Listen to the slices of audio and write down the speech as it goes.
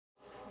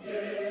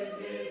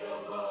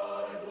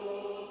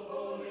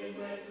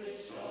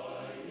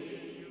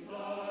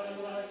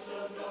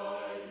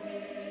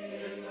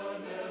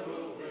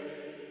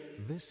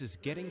This is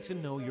Getting to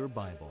Know Your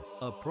Bible,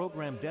 a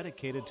program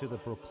dedicated to the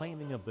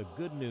proclaiming of the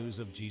good news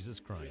of Jesus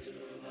Christ.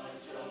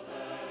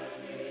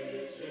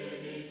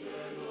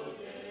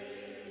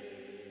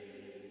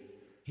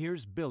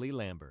 Here's Billy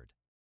Lambert.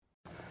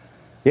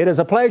 It is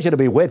a pleasure to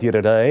be with you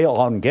today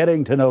on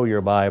Getting to Know Your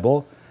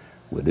Bible.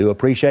 We do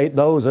appreciate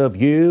those of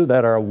you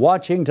that are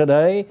watching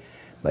today.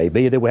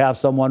 Maybe that we have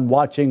someone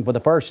watching for the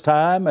first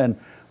time, and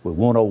we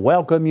want to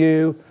welcome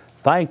you.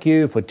 Thank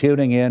you for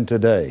tuning in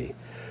today.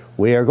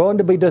 We are going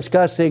to be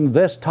discussing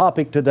this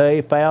topic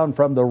today found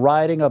from the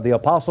writing of the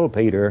Apostle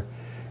Peter.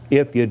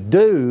 If you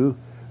do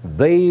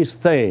these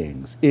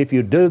things,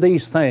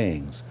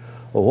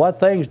 what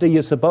things do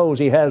you suppose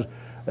he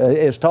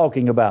is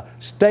talking about?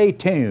 Stay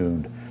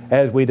tuned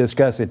as we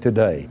discuss it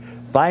today.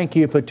 Thank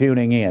you for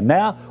tuning in.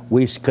 Now,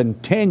 we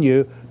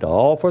continue to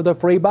offer the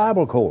free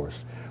Bible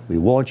course. We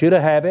want you to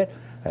have it,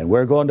 and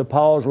we're going to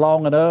pause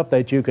long enough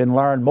that you can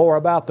learn more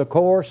about the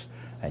course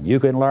and you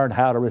can learn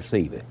how to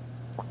receive it.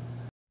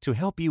 To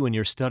help you in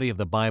your study of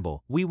the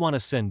Bible, we want to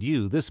send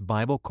you this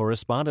Bible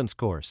correspondence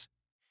course.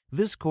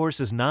 This course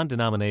is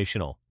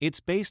non-denominational. It's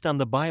based on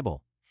the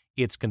Bible.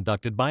 It's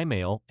conducted by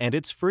mail, and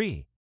it's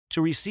free.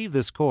 To receive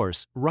this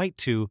course, write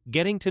to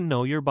Getting to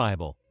Know Your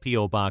Bible,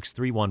 P.O. Box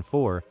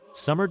 314,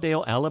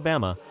 Summerdale,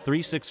 Alabama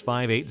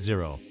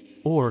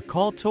 36580, or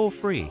call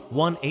toll-free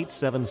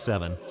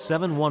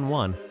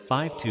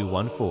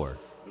 1-877-711-5214.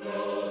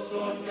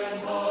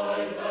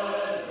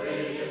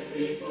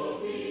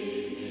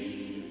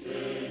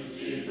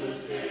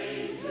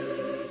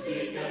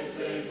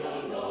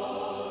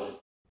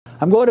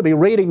 I'm going to be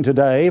reading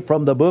today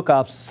from the book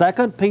of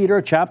 2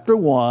 Peter chapter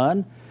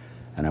 1,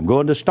 and I'm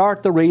going to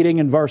start the reading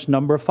in verse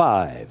number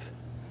 5.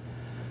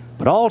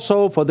 But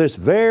also for this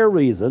very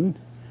reason,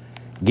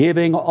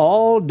 giving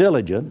all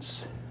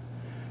diligence,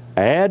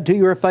 add to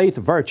your faith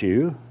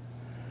virtue,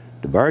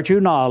 to virtue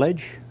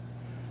knowledge,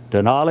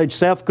 to knowledge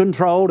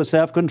self-control, to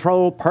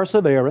self-control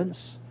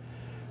perseverance,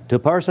 to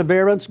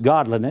perseverance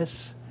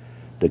godliness,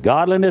 to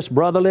godliness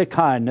brotherly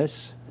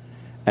kindness,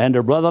 and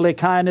to brotherly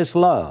kindness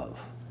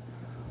love.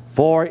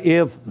 For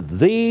if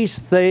these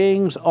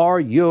things are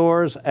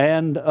yours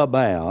and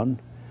abound,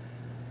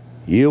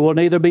 you will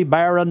neither be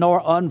barren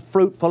nor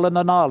unfruitful in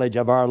the knowledge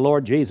of our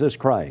Lord Jesus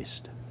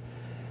Christ.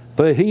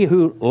 For he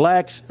who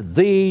lacks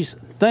these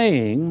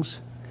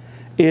things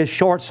is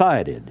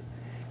short-sighted,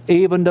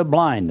 even to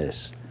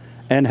blindness,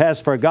 and has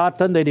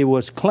forgotten that he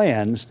was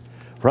cleansed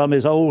from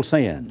his old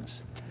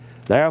sins.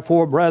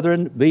 Therefore,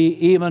 brethren, be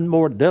even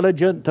more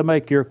diligent to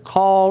make your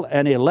call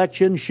and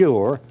election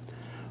sure.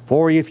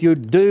 For if you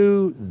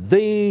do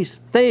these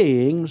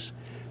things,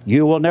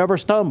 you will never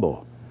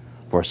stumble.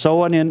 For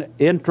so an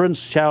entrance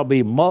shall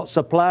be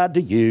multiplied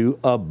to you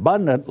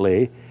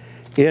abundantly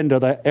into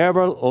the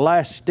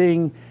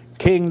everlasting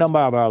kingdom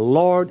of our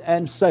Lord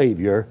and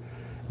Savior,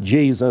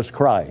 Jesus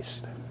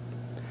Christ.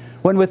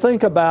 When we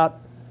think about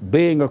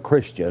being a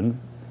Christian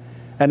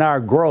and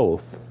our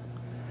growth,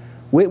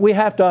 we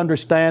have to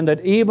understand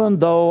that even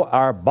though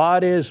our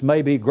bodies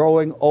may be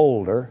growing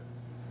older,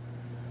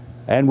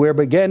 and we're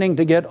beginning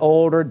to get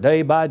older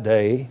day by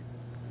day,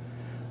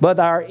 but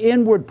our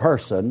inward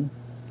person,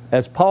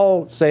 as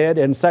Paul said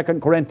in 2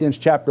 Corinthians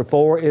chapter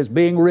 4, is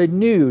being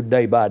renewed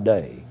day by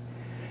day.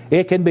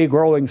 It can be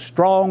growing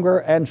stronger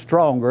and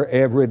stronger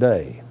every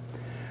day.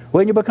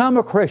 When you become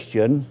a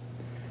Christian,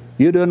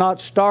 you do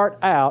not start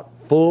out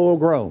full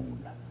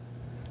grown.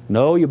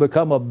 No, you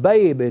become a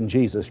babe in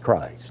Jesus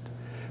Christ.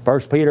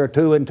 1 Peter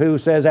 2:2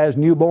 says, as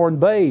newborn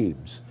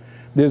babes,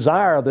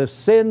 desire the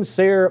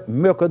sincere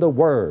milk of the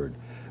Word,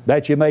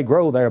 that you may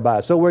grow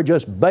thereby. So we're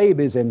just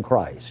babies in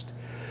Christ.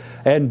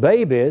 And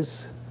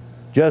babies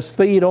just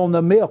feed on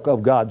the milk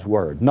of God's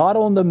Word, not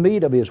on the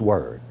meat of His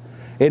Word.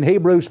 In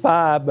Hebrews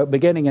 5, but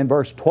beginning in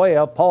verse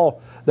 12, Paul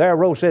there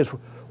wrote, says,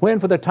 when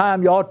for the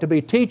time you ought to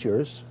be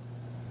teachers,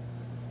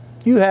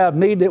 you have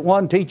need that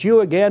one teach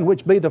you again,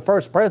 which be the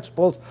first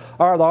principles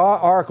or the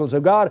oracles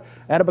of God,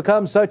 and to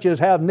become such as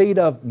have need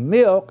of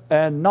milk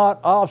and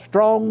not of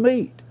strong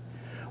meat.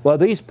 Well,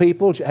 these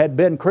people had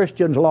been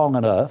Christians long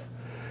enough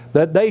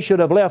that they should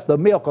have left the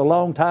milk a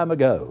long time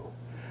ago.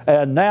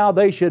 And now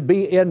they should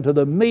be into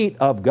the meat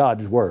of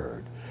God's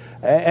Word.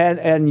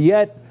 And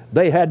yet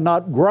they had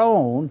not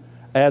grown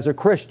as a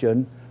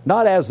Christian,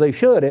 not as they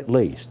should at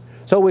least.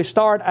 So we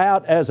start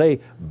out as a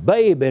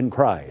babe in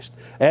Christ.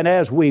 And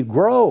as we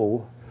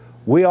grow,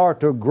 we are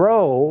to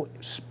grow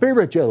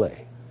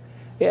spiritually.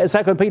 2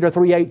 Peter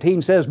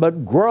 3:18 says,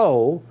 but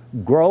grow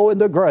in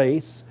the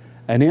grace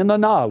and in the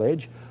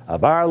knowledge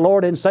of our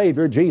Lord and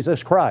Savior,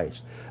 Jesus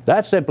Christ.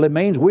 That simply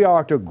means we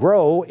are to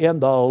grow in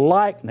the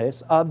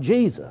likeness of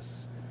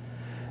Jesus.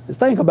 Just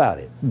think about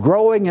it.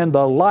 Growing in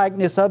the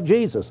likeness of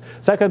Jesus.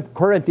 2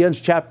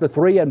 Corinthians chapter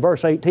 3 and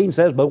verse 18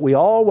 says, but we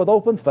all with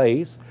open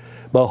face,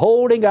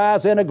 beholding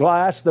as in a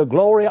glass the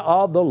glory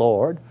of the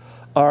Lord,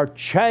 are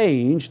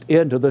changed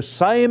into the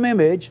same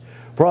image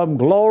from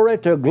glory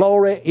to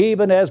glory,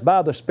 even as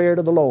by the Spirit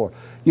of the Lord.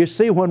 You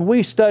see, when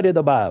we study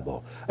the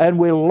Bible and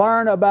we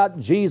learn about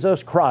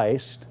Jesus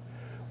Christ,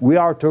 We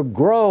are to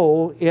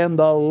grow in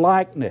the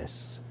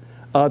likeness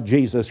of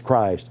Jesus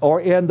Christ, or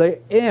in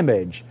the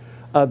image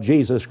of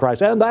Jesus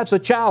Christ. And that's a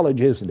challenge,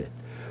 isn't it?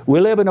 We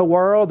live in a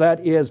world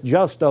that is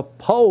just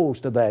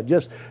opposed to that.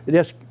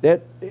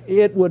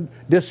 It would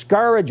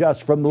discourage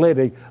us from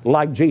living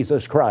like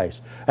Jesus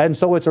Christ. And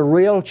so it's a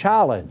real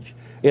challenge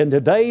in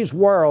today's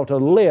world to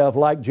live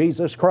like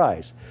Jesus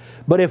Christ.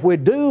 But if we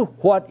do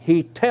what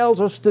He tells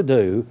us to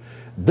do,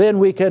 then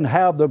we can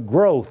have the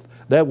growth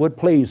that would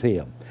please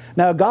Him.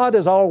 Now, God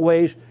has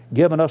always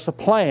given us a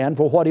plan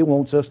for what He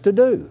wants us to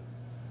do.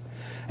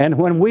 And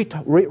when we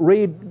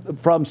read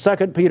from 2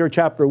 Peter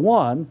chapter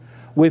 1,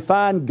 we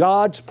find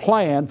God's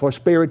plan for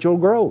spiritual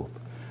growth.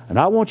 And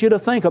I want you to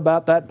think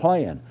about that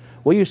plan.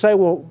 Well, you say,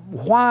 well,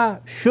 why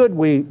should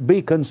we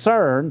be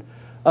concerned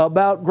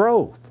about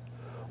growth?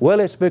 Well,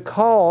 it's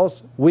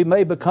because we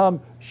may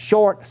become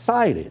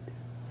short-sighted.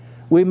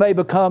 We may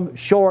become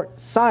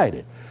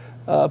short-sighted.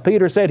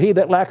 Peter said, he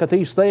that lacketh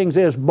these things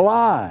is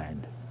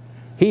blind.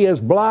 He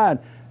is blind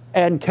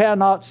and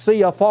cannot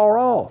see afar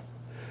off.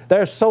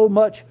 There's so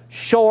much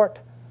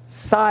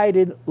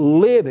short-sighted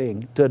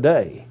living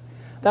today.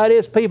 That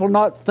is, people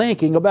not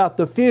thinking about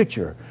the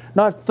future,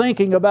 not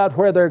thinking about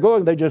where they're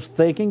going. They're just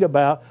thinking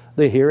about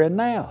the here and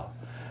now.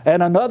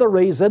 And another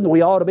reason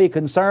we ought to be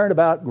concerned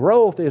about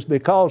growth is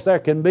because there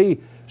can be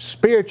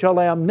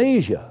spiritual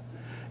amnesia.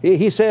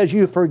 He says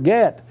you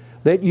forget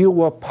that you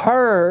were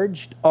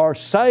purged or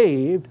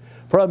saved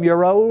from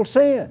your old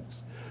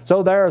sins.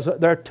 So there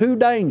are two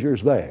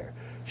dangers there: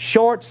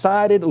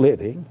 short-sighted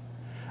living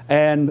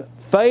and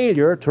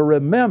failure to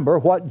remember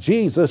what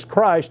Jesus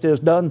Christ has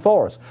done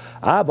for us.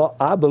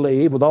 I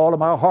believe with all of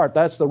my heart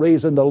that's the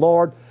reason the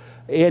Lord,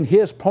 in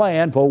His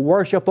plan for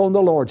worship on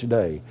the Lord's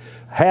Day,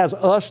 has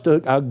us to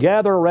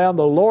gather around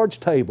the Lord's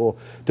table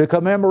to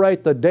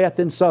commemorate the death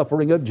and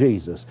suffering of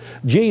Jesus.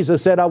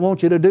 Jesus said, I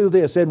want you to do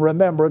this in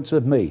remembrance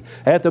of me.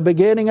 At the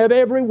beginning of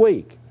every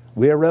week,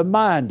 we are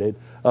reminded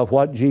of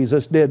what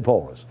Jesus did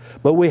for us.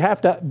 But we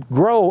have to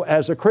grow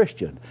as a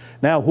Christian.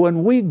 Now,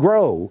 when we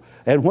grow,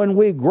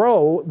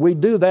 we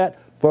do that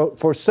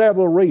for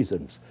several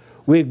reasons.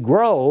 We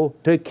grow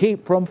to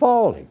keep from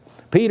falling.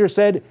 Peter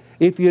said,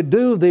 if you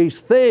do these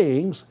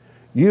things,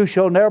 you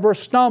shall never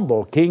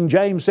stumble. King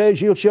James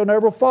says you shall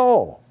never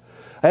fall.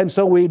 And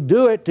so we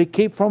do it to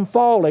keep from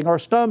falling or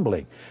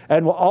stumbling.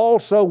 And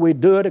also we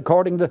do it,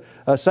 according to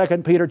 2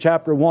 Peter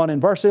chapter 1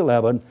 and verse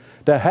 11,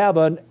 to have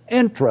an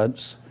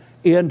entrance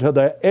into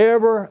the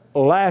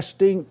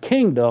everlasting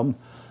kingdom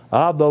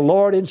of the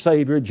Lord and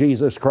Savior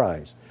Jesus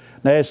Christ.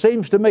 Now it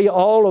seems to me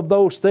all of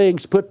those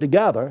things put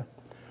together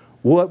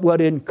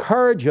would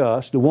encourage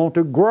us to want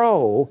to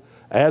grow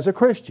as a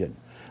Christian.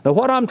 Now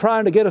what I'm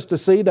trying to get us to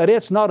see, that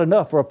it's not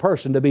enough for a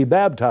person to be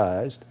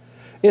baptized.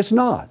 It's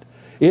not.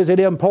 Is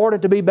it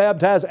important to be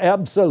baptized?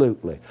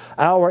 Absolutely.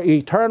 Our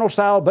eternal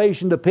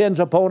salvation depends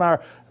upon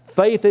our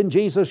faith in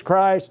Jesus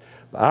Christ,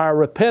 our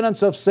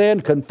repentance of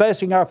sin,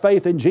 confessing our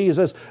faith in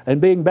Jesus,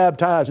 and being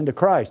baptized into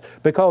Christ.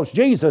 Because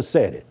Jesus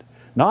said it,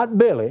 not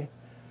Billy.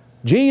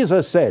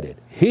 Jesus said it.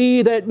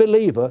 He that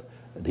believeth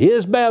and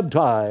is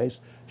baptized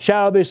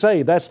shall be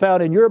saved. That's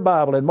found in your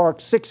Bible in Mark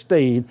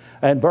 16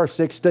 and verse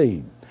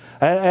 16.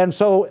 And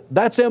so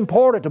that's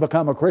important to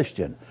become a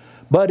Christian.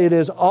 But it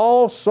is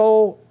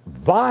also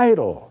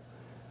vital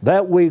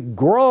that we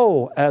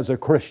grow as a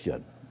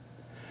Christian.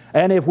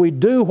 And if we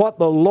do what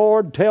the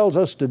Lord tells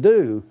us to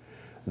do,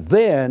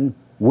 then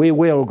we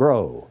will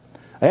grow.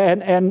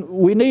 And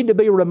we need to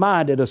be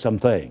reminded of some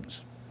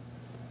things.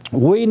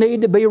 We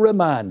need to be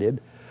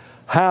reminded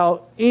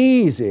how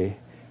easy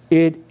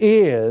it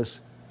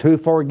is to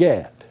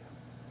forget.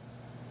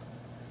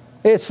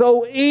 It's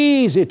so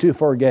easy to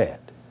forget.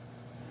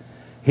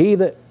 He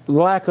that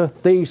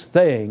lacketh these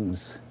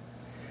things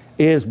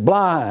is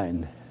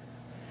blind,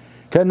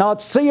 cannot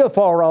see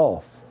afar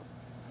off,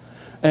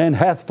 and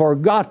hath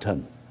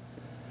forgotten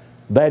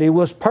that he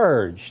was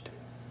purged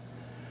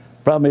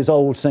from his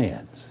old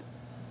sins.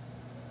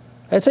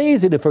 It's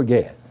easy to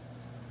forget.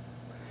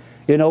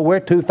 You know,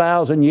 we're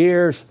 2,000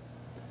 years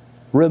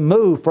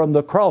removed from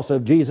the cross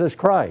of Jesus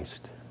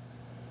Christ.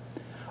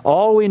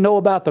 All we know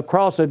about the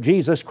cross of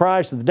Jesus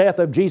Christ, the death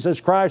of Jesus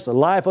Christ, the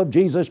life of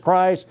Jesus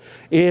Christ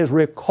is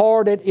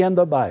recorded in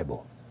the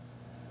Bible.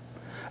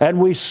 And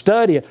we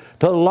study it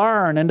to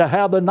learn and to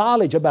have the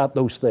knowledge about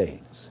those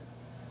things.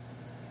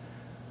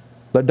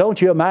 But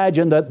don't you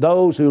imagine that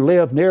those who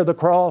lived near the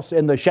cross,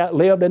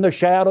 lived in the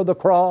shadow of the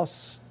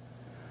cross,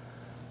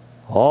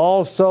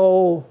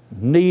 also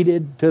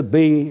needed to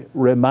be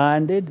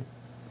reminded?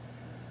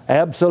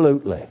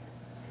 Absolutely.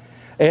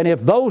 And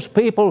if those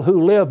people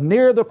who lived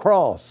near the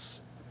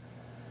cross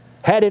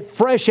had it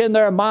fresh in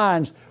their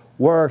minds,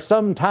 were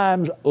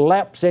sometimes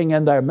lapsing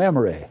in their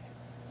memory,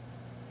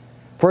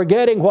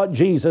 forgetting what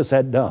Jesus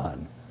had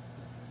done,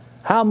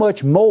 how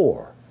much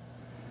more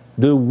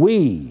do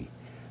we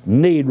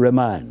need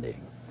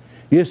reminding?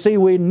 You see,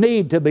 we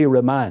need to be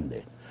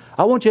reminded.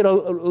 I want you to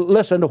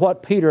listen to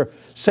what Peter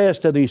says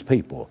to these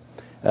people.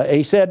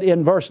 He said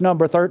in verse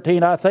number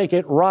 13, I think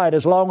it right,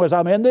 as long as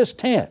I'm in this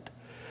tent,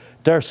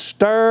 to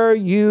stir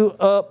you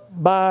up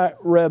by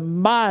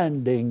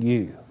reminding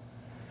you.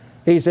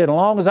 He said, as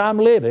long as I'm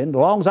living, as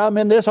long as I'm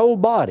in this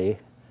old body,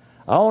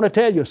 I want to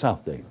tell you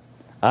something.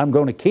 I'm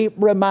going to keep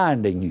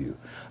reminding you.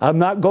 I'm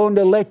not going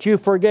to let you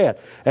forget.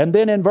 And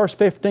then in verse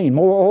 15,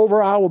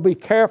 moreover, I will be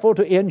careful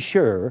to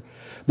ensure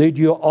that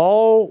you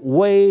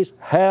always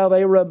have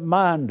a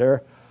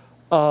reminder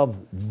of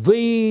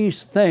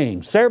these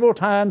things. Several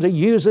times he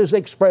uses the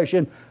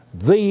expression,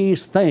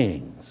 these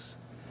things.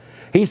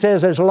 He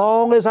says, as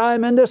long as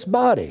I'm in this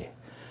body,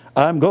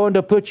 I'm going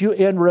to put you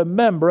in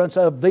remembrance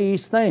of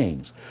these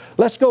things.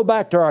 Let's go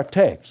back to our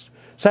text.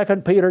 2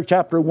 Peter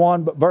chapter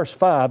 1, verse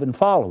 5 and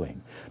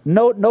following.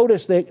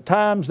 Notice the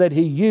times that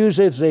he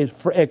uses the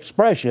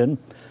expression,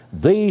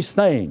 these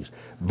things.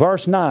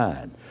 Verse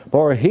 9,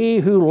 for he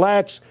who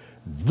lacks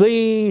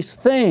these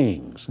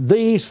things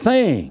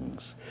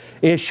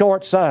is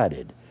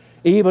short-sighted,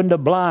 even to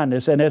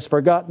blindness, and has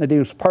forgotten that he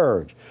was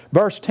purged.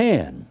 Verse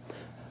 10,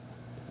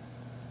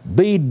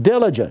 be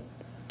diligent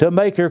to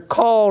make your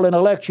call and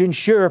election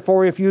sure,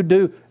 for if you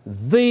do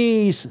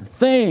these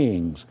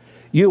things,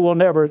 you will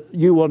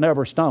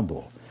never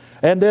stumble.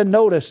 And then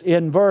notice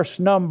in verse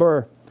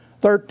number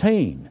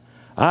 13,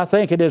 I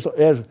think it is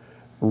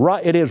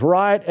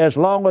right as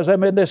long as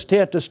I'm in this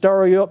tent to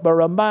stir you up by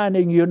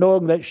reminding you,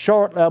 knowing that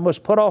shortly I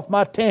must put off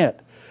my tent.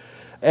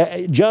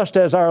 Just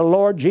as our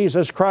Lord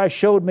Jesus Christ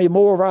showed me,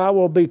 moreover, I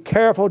will be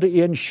careful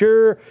to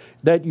ensure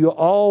that you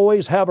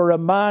always have a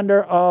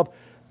reminder of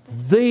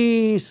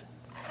these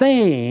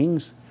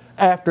things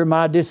after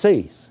my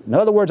decease. In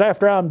other words,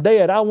 after I'm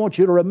dead, I want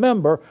you to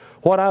remember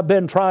what I've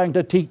been trying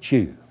to teach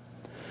you.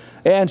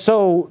 And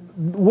so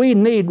we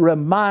need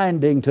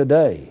reminding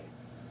today.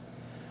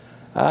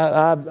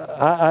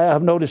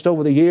 I've noticed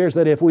over the years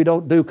that if we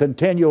don't do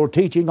continual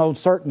teaching on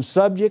certain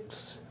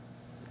subjects,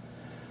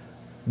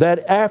 that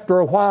after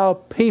a while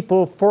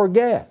people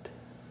forget.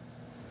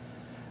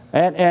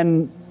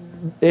 And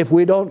if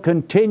we don't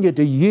continue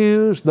to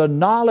use the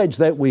knowledge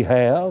that we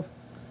have,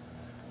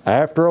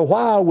 after a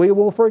while we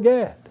will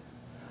forget.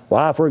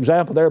 Why, for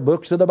example, there are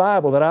books of the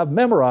Bible that I've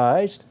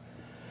memorized,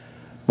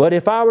 but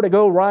if I were to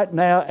go right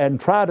now and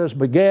try to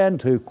begin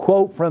to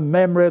quote from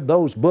memory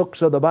those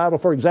books of the Bible,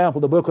 for example,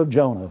 the book of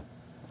Jonah,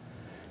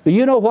 do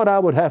you know what I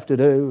would have to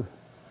do?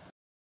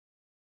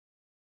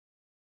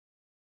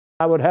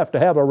 I would have to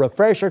have a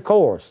refresher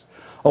course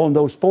on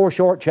those 4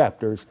 short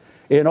chapters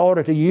in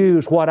order to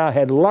use what I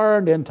had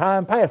learned in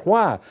time past.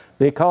 Why?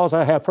 Because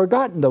I have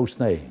forgotten those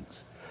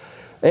things.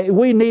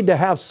 We need to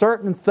have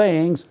certain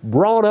things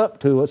brought up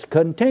to us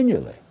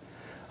continually.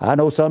 I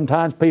know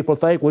sometimes people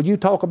think, well, you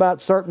talk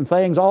about certain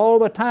things all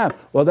the time.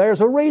 Well,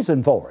 there's a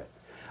reason for it.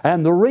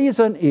 And the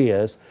reason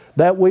is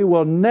that we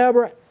will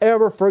never,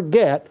 ever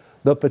forget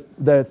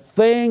the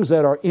things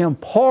that are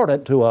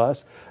important to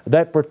us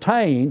that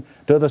pertain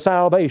to the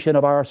salvation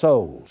of our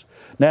souls.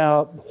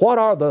 Now, what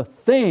are the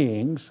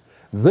things,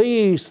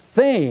 these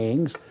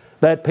things,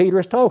 that Peter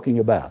is talking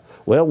about?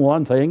 Well,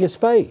 one thing is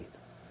faith.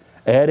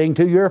 Adding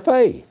to your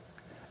faith.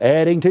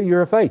 Adding to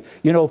your faith.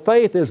 You know,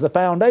 faith is the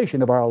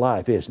foundation of our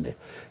life, isn't it?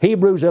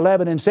 Hebrews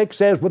 11:6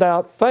 says,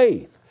 without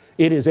faith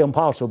it is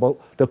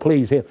impossible to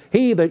please Him.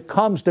 He that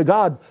comes to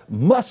God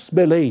must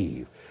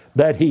believe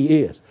that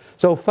He is.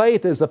 So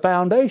faith is the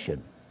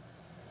foundation.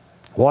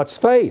 What's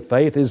faith?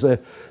 Faith is the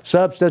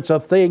substance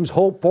of things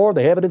hoped for,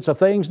 the evidence of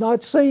things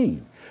not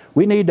seen.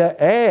 We need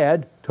to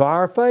add to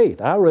our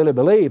faith. I really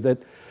believe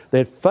that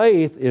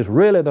faith is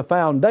really the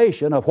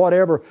foundation of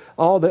whatever,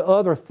 all the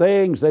other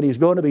things that he's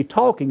going to be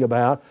talking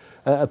about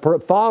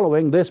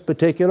following this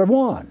particular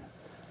one.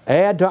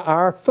 Add to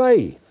our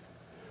faith.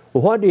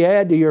 Well, what do you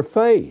add to your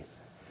faith?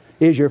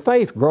 Is your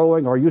faith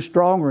growing? Are you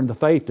stronger in the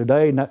faith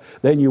today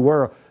than you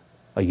were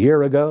a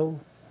year ago?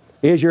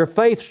 Is your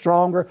faith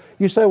stronger?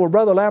 You say, well,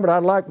 Brother Lambert,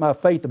 I'd like my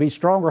faith to be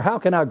stronger. How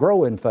can I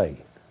grow in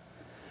faith?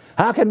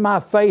 How can my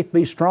faith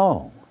be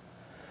strong?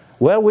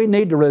 Well, we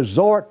need to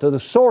resort to the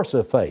source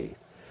of faith.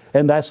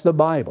 And that's the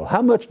Bible.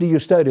 How much do you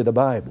study the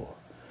Bible?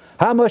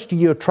 How much do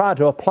you try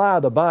to apply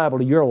the Bible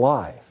to your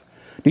life?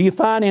 Do you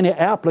find any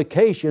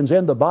applications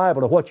in the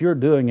Bible to what you're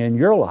doing in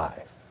your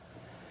life?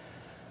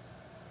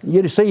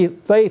 You see,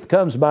 faith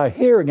comes by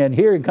hearing, and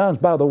hearing comes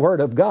by the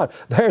Word of God.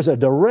 There's a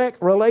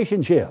direct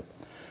relationship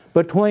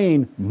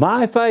between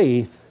my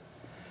faith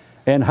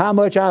and how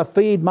much I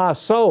feed my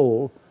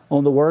soul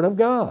on the Word of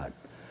God.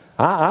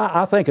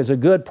 I think it's a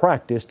good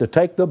practice to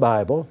take the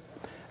Bible,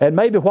 and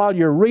maybe while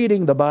you're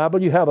reading the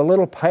Bible, you have a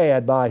little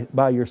pad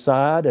by your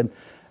side,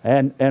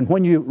 and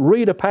when you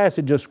read a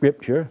passage of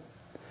Scripture,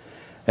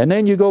 and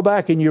then you go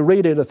back and you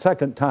read it a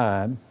second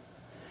time,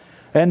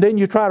 and then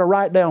you try to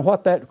write down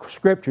what that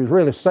Scripture is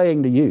really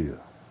saying to you.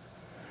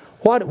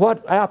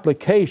 What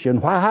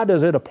application, how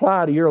does it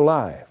apply to your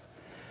life?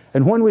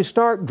 And when we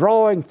start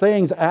drawing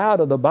things out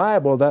of the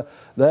Bible that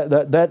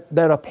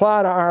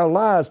apply to our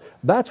lives,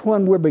 that's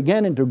when we're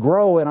beginning to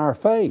grow in our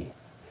faith.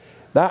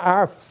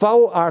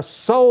 Our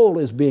soul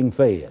is being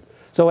fed.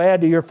 So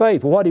add to your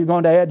faith. What are you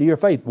going to add to your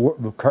faith?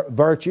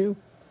 Virtue.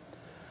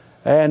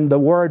 And the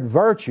word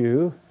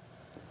virtue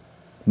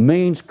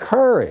means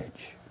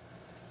courage.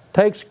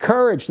 Takes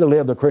courage to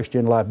live the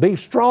Christian life. Be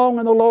strong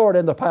in the Lord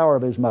and the power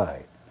of His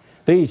might.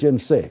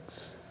 Ephesians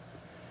 6.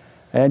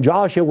 And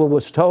Joshua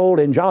was told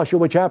in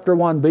Joshua chapter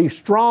 1, be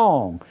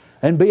strong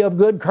and be of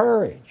good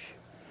courage.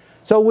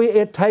 So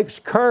it takes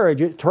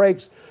courage.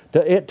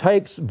 It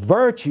takes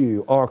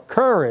virtue or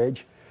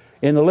courage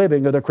in the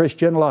living of the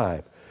Christian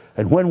life.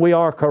 And when we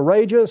are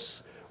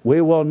courageous, we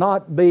will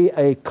not be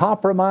a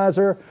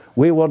compromiser.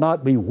 We will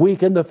not be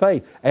weak in the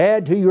faith.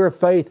 Add to your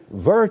faith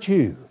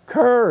virtue,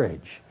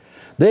 courage.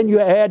 Then you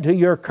add to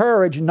your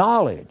courage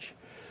knowledge.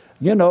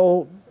 You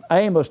know,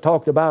 Amos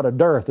talked about a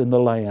dearth in the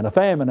land, a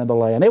famine in the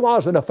land. It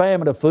wasn't a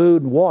famine of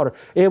food and water.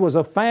 It was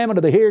a famine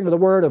of the hearing of the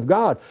Word of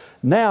God.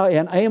 Now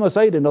in Amos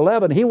 8 and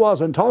 11, he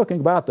wasn't talking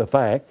about the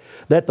fact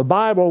that the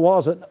Bible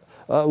wasn't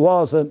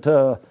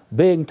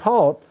being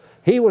taught.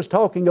 He was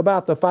talking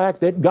about the fact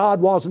that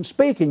God wasn't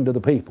speaking to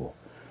the people.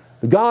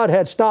 God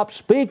had stopped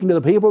speaking to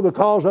the people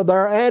because of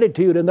their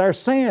attitude and their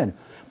sin.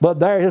 But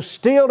there is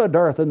still a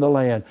dearth in the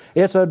land.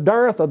 It's a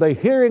dearth of the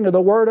hearing of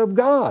the Word of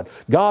God.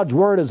 God's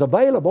Word is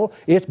available.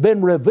 It's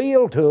been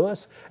revealed to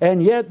us.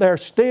 And yet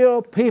there's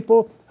still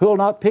people who will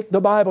not pick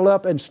the Bible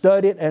up and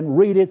study it and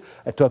read it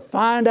to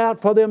find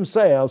out for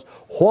themselves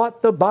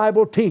what the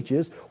Bible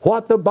teaches,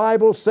 what the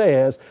Bible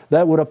says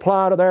that would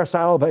apply to their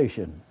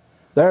salvation.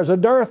 There's a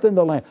dearth in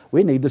the land.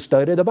 We need to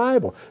study the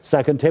Bible.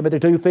 2 Timothy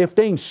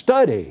 2:15,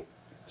 study,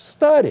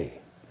 study,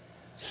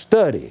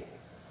 study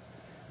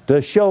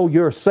to show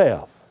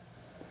yourself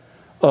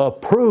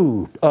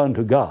approved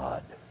unto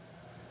God,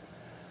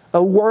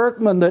 a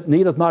workman that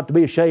needeth not to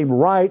be ashamed,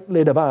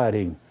 rightly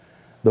dividing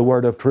the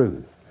word of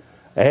truth.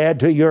 Add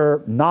to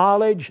your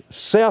knowledge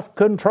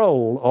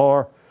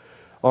self-control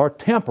or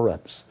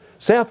temperance.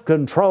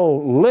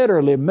 Self-control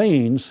literally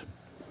means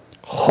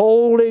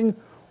holding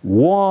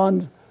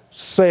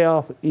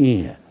oneself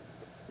in.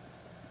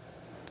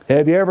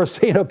 Have you ever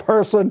seen a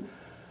person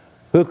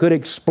who could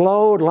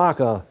explode like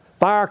a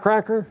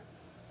firecracker?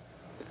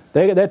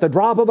 At the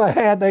drop of a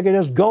hat, they can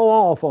just go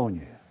off on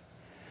you.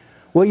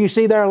 Well, you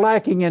see, they're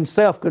lacking in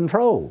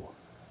self-control.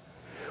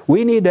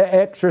 We need to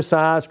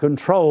exercise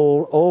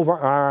control over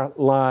our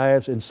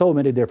lives in so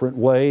many different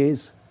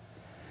ways.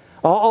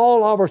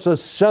 All of us are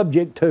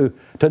subject to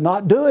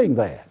not doing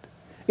that.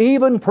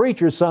 Even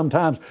preachers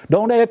sometimes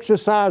don't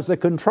exercise the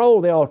control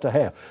they ought to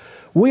have.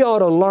 We ought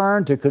to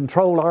learn to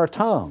control our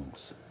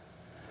tongues.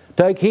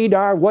 Take heed to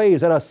our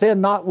ways, that I sin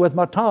not with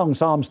my tongue,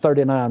 Psalms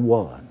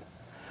 39:1.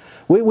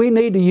 We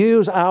need to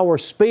use our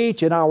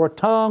speech and our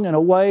tongue in a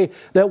way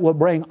that will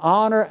bring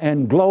honor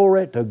and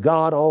glory to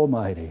God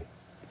Almighty.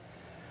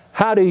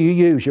 How do you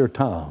use your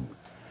tongue?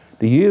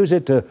 Do you use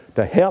it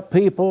to help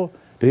people,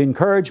 to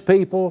encourage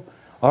people,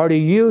 or do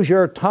you use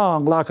your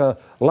tongue like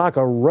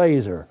a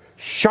razor,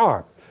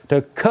 sharp,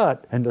 to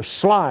cut and to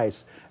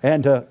slice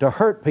and to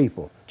hurt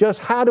people?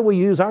 Just how do we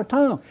use our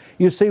tongue?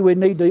 You see, we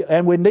need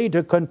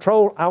to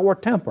control our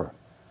temper.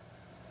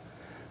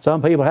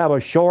 Some people have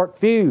a short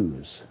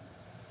fuse,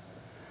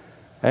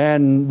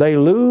 and they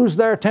lose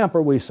their temper,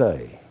 we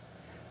say,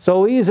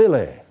 so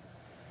easily.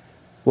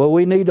 Well,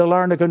 we need to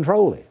learn to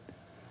control it.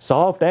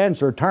 Soft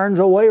answer turns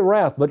away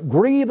wrath, but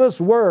grievous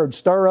words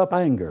stir up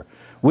anger.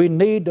 We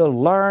need to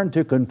learn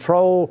to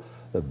control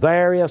the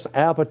various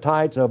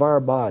appetites of our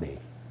body.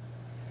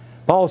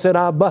 Paul said,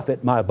 I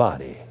buffet my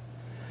body,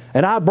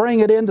 and I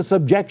bring it into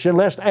subjection,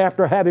 lest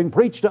after having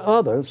preached to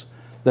others,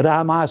 that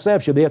I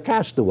myself should be a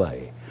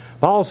castaway.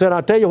 Paul said,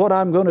 I'll tell you what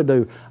I'm going to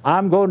do.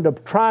 I'm going to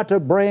try to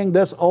bring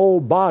this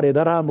old body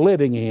that I'm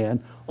living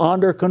in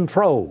under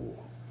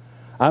control.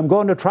 I'm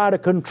going to try to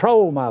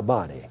control my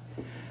body.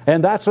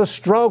 And that's a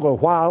struggle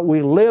while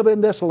we live in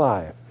this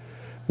life.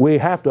 We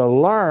have to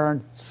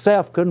learn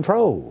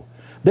self-control.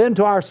 Then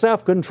to our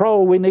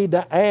self-control, we need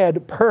to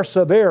add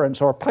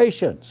perseverance or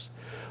patience.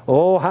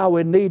 Oh, how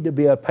we need to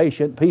be a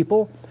patient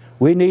people.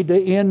 We need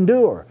to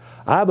endure.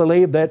 I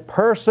believe that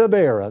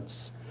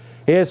perseverance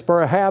is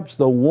perhaps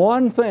the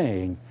one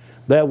thing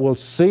that will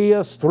see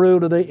us through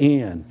to the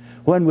end,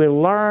 when we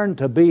learn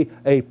to be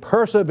a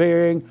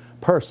persevering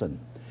person.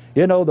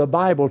 You know, the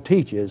Bible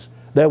teaches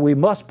that we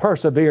must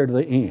persevere to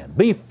the end.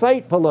 Be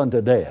faithful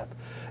unto death,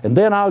 and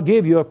then I'll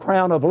give you a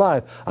crown of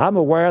life. I'm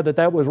aware that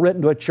that was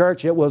written to a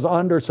church that was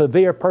under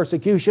severe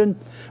persecution,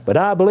 but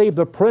I believe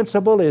the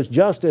principle is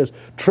just as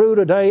true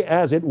today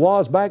as it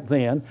was back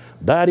then.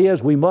 That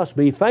is, we must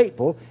be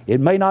faithful.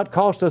 It may not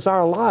cost us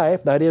our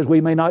life. That is,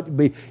 we may not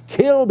be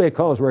killed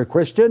because we're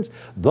Christians.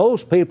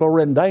 Those people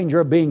are in danger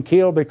of being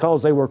killed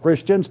because they were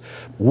Christians.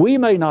 We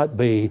may not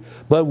be,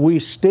 but we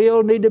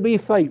still need to be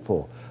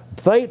faithful.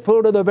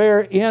 Faithful to the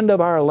very end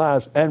of our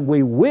lives, and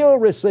we will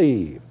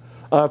receive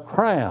a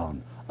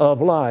crown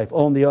of life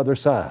on the other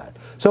side.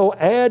 So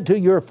add to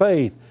your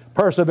faith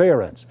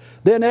perseverance.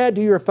 Then add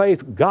to your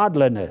faith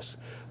godliness.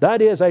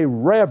 That is a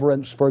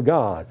reverence for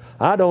God.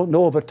 I don't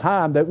know of a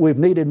time that we've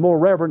needed more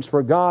reverence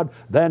for God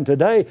than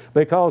today,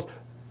 because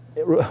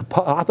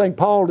I think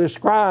Paul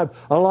described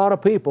a lot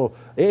of people.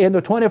 In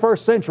the 21st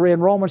century, in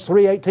Romans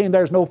 3:18,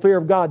 there's no fear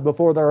of God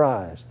before their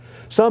eyes.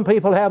 Some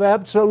people have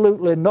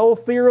absolutely no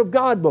fear of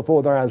God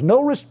before their eyes,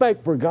 no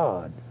respect for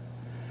God,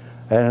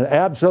 and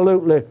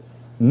absolutely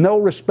no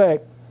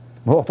respect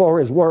for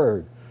His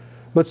Word.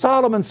 But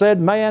Solomon said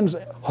man's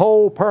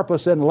whole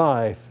purpose in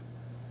life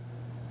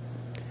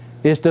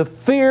is to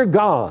fear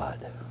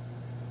God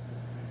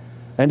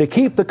and to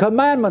keep the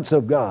commandments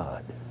of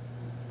God,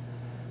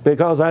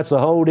 because that's the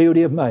whole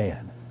duty of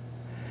man.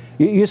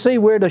 You see,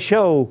 we're to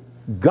show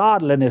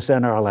godliness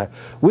in our life.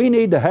 We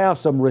need to have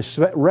some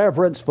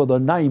reverence for the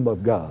name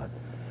of God.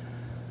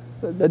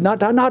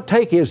 Not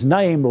take His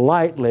name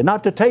lightly,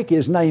 not to take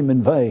His name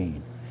in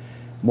vain.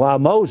 While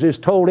Moses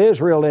told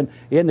Israel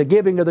in the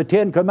giving of the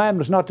Ten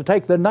Commandments not to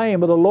take the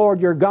name of the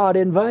Lord your God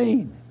in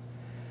vain.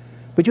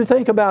 But you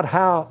think about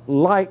how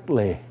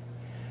lightly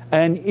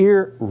and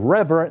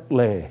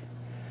irreverently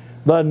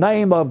the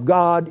name of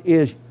God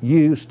is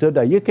used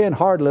today. You can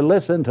hardly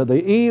listen to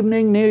the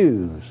evening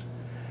news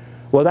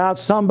without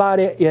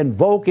somebody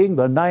invoking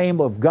the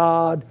name of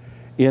God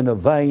in a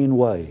vain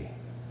way.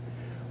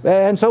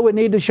 And so we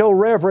need to show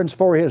reverence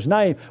for His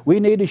name.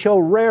 We need to show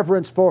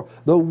reverence for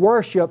the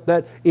worship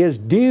that is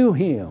due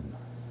Him.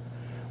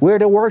 We're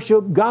to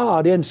worship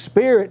God in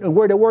spirit, and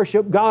we're to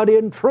worship God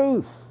in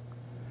truth.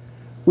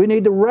 We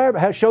need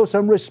to show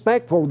some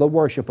respect for the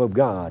worship of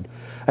God.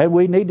 And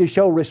we need to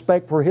show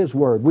respect for His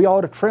Word. We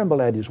ought to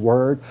tremble at His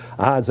Word,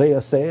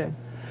 Isaiah said.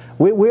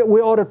 We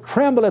ought to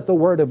tremble at the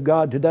Word of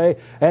God today.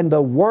 And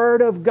the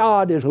Word of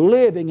God is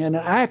living and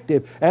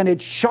active, and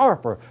it's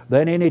sharper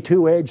than any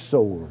two-edged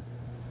sword.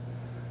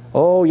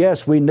 Oh,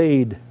 yes, we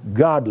need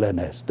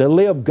godliness, to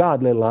live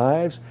godly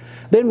lives.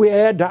 Then we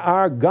add to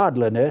our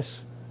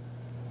godliness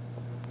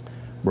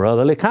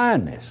brotherly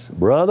kindness.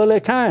 Brotherly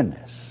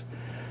kindness.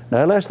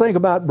 Now, let's think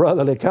about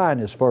brotherly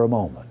kindness for a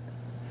moment.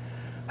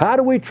 How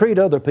do we treat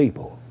other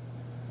people?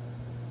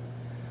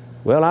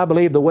 Well, I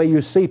believe the way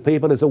you see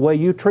people is the way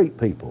you treat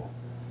people.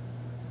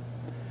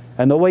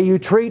 And the way you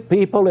treat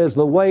people is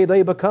the way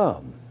they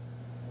become.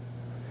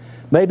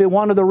 Maybe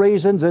one of the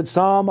reasons that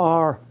some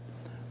are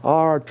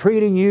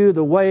treating you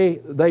the way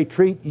they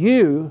treat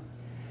you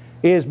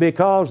is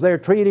because they're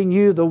treating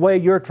you the way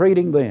you're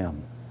treating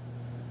them.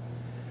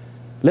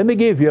 Let me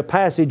give you a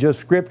passage of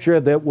Scripture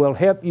that will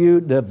help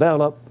you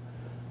develop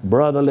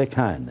brotherly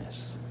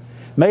kindness.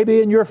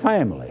 Maybe in your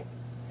family,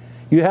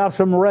 you have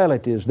some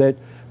relatives that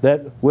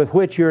with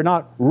which you're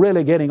not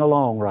really getting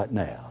along right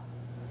now.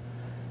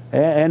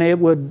 And it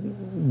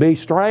would be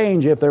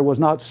strange if there was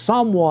not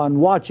someone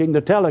watching the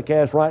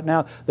telecast right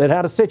now that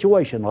had a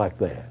situation like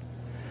that.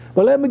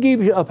 But let me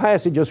give you a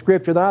passage of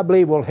Scripture that I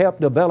believe will help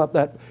develop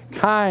that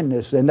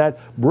kindness and that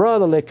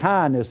brotherly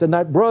kindness and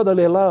that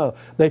brotherly love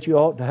that you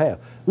ought to have.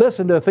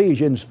 Listen to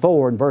Ephesians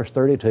 4 and verse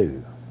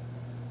 32.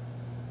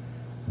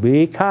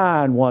 Be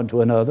kind one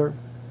to another,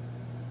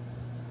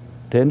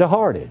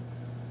 tender-hearted,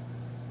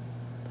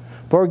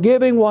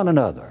 forgiving one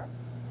another,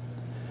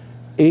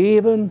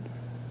 even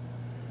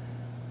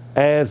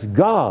as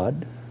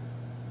God,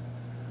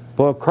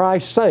 for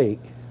Christ's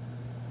sake,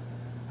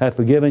 hath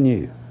forgiven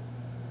you.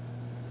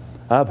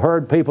 I've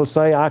heard people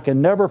say, I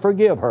can never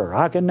forgive her.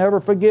 I can never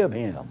forgive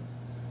him.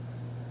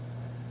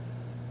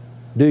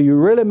 Do you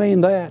really mean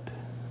that?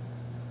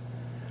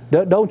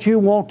 Don't you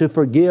want to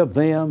forgive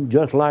them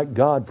just like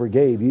God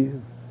forgave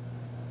you?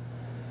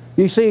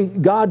 You see,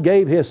 God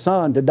gave His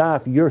Son to die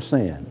for your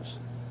sins.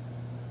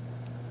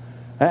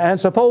 And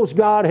suppose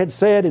God had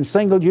said and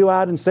singled you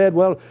out and said,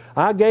 well,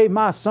 I gave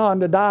my Son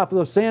to die for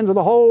the sins of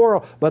the whole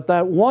world, but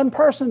that one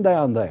person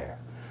down there,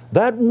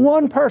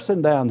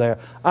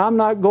 I'm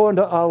not going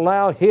to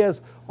allow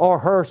his or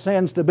her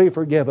sins to be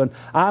forgiven.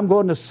 I'm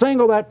going to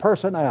single that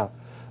person out.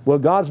 Well,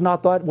 God's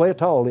not that way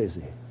at all, is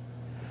He?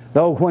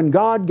 No, when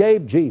God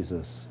gave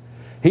Jesus,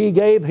 He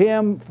gave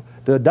Him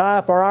to die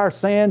for our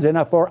sins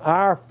and for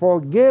our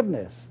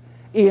forgiveness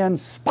in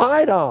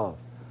spite of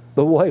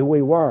the way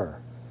we were.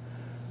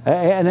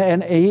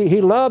 And He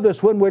loved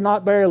us when we're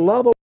not very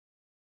lovable.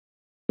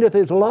 With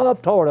His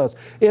love toward us.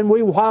 And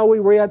while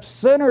we were yet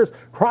sinners,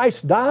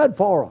 Christ died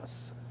for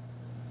us.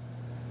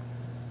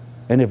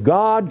 And if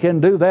God can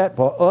do that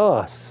for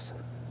us,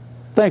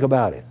 think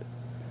about it.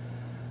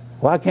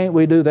 Why can't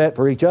we do that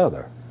for each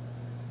other?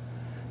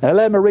 Now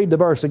let me read the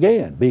verse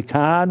again. Be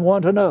kind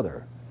one to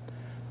another,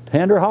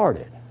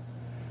 tender-hearted,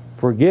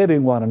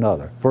 forgiving one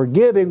another,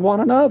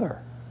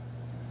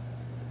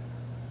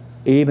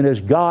 even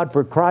as God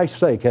for Christ's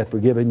sake hath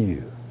forgiven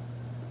you.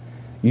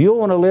 You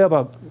want to live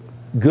a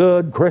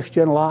good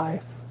Christian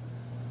life?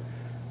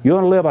 You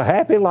want to live a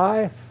happy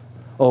life?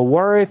 A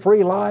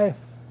worry-free life?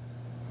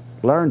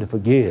 Learn to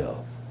forgive.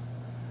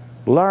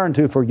 Learn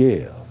to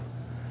forgive.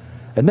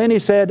 And then He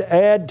said,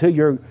 add to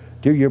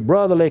your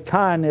brotherly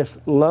kindness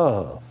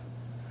love.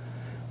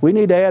 We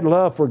need to add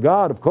love for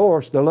God, of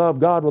course, to love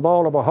God with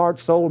all of our heart,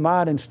 soul,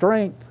 mind, and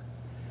strength.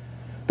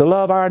 To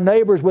love our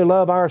neighbors, we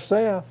love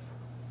ourselves.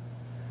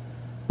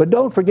 But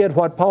don't forget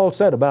what Paul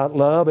said about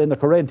love in the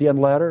Corinthian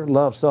letter.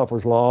 Love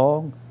suffers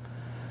long.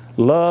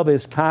 Love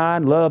is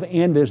kind, love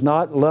envies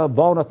not, love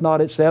vaunteth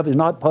not itself, is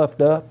not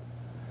puffed up.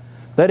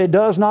 That it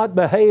does not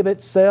behave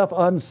itself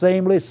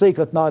unseemly,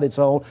 seeketh not its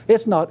own,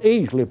 it's not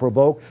easily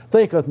provoked,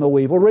 thinketh no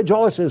evil,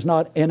 rejoices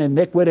not in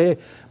iniquity,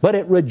 but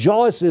it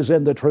rejoices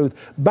in the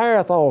truth,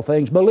 beareth all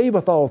things,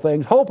 believeth all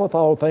things, hopeth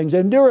all things,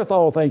 endureth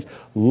all things.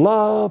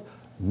 Love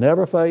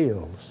never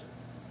fails.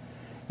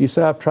 You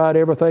say, I've tried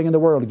everything in the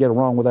world to get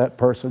along with that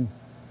person.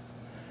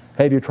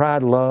 Have you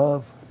tried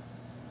love?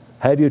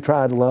 Have you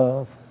tried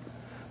love?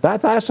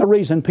 That's the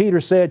reason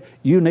Peter said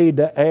you need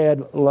to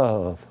add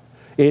love.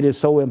 It is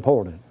so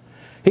important.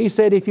 He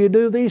said, if you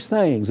do these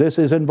things, this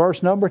is in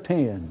verse number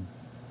 10.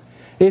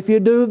 If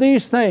you do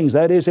these things,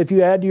 that is, if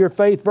you add to your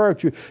faith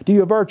virtue, to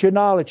your virtue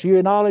knowledge, to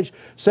your knowledge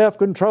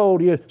self-control,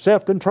 to your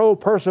self-control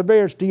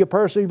perseverance, to your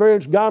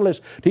perseverance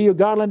godliness, to your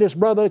godliness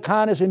brotherly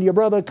kindness, and to your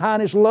brotherly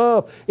kindness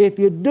love. If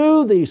you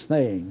do these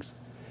things,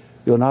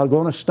 you're not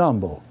going to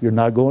stumble. You're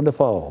not going to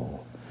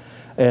fall.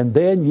 And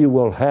then you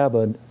will have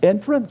an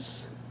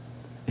entrance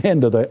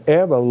into the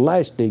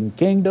everlasting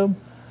kingdom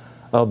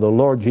of the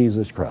Lord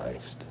Jesus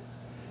Christ.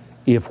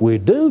 If we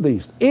do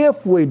these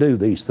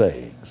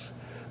things,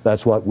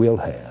 that's what we'll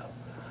have.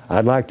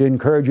 I'd like to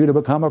encourage you to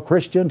become a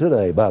Christian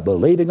today by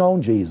believing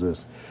on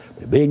Jesus,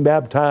 being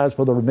baptized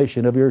for the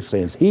remission of your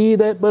sins. He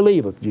that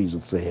believeth,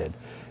 Jesus said,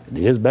 and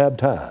is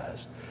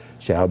baptized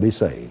shall be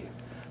saved.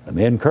 Let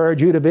me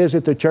encourage you to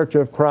visit the Church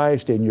of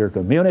Christ in your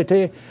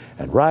community,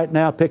 and right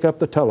now pick up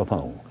the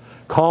telephone.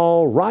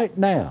 Call right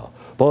now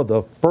for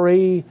the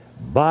free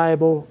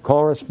Bible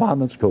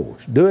correspondence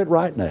course. Do it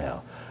right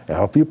now.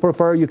 Now, if you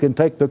prefer, you can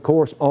take the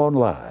course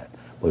online.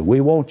 But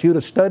we want you to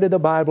study the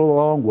Bible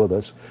along with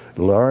us,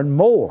 to learn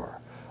more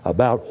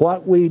about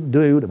what we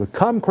do to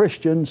become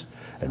Christians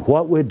and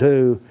what we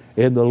do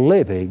in the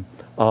living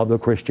of the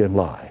Christian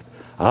life.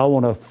 I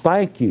want to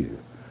thank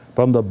you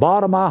from the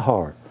bottom of my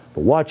heart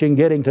for watching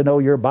Getting to Know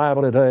Your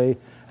Bible today,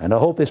 and I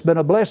hope it's been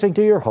a blessing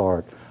to your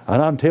heart.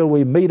 And until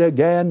we meet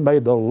again, may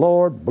the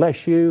Lord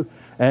bless you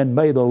and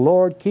may the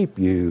Lord keep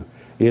you,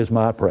 is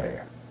my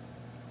prayer.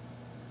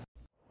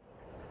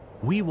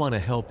 We want to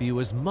help you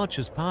as much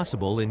as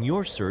possible in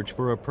your search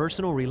for a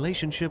personal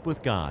relationship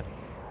with God.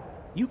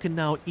 You can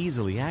now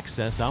easily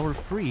access our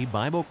free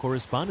Bible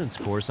correspondence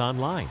course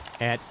online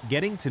at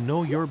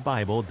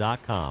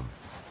gettingtoknowyourbible.com.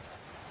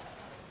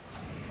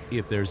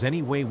 If there's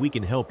any way we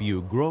can help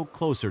you grow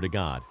closer to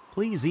God,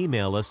 please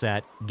email us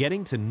at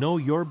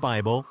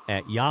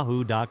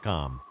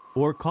gettingtoknowyourbible@yahoo.com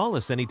or call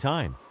us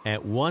anytime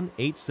at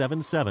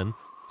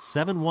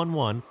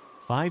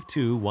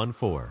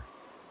 1-877-711-5214.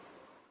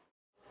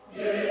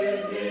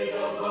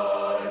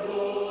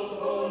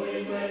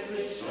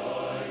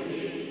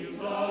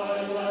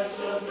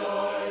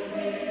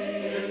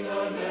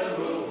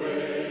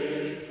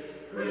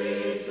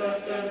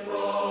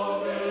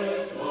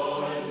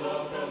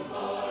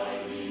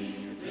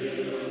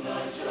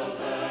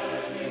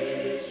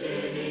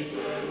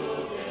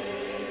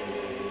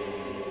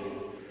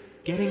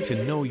 Getting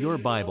to Know Your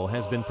Bible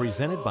has been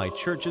presented by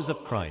Churches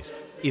of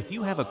Christ. If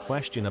you have a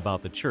question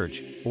about the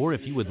church, or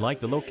if you would like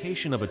the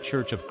location of a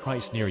Church of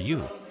Christ near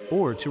you,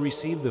 or to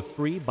receive the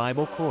free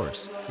Bible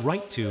course,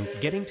 write to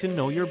Getting to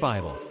Know Your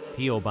Bible,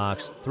 P.O.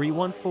 Box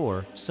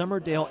 314,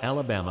 Summerdale,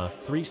 Alabama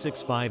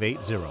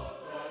 36580,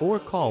 or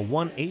call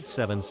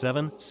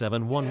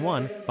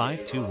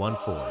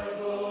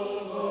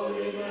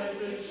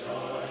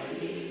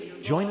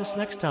 1-877-711-5214. Join us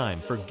next time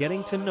for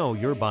Getting to Know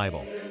Your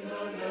Bible.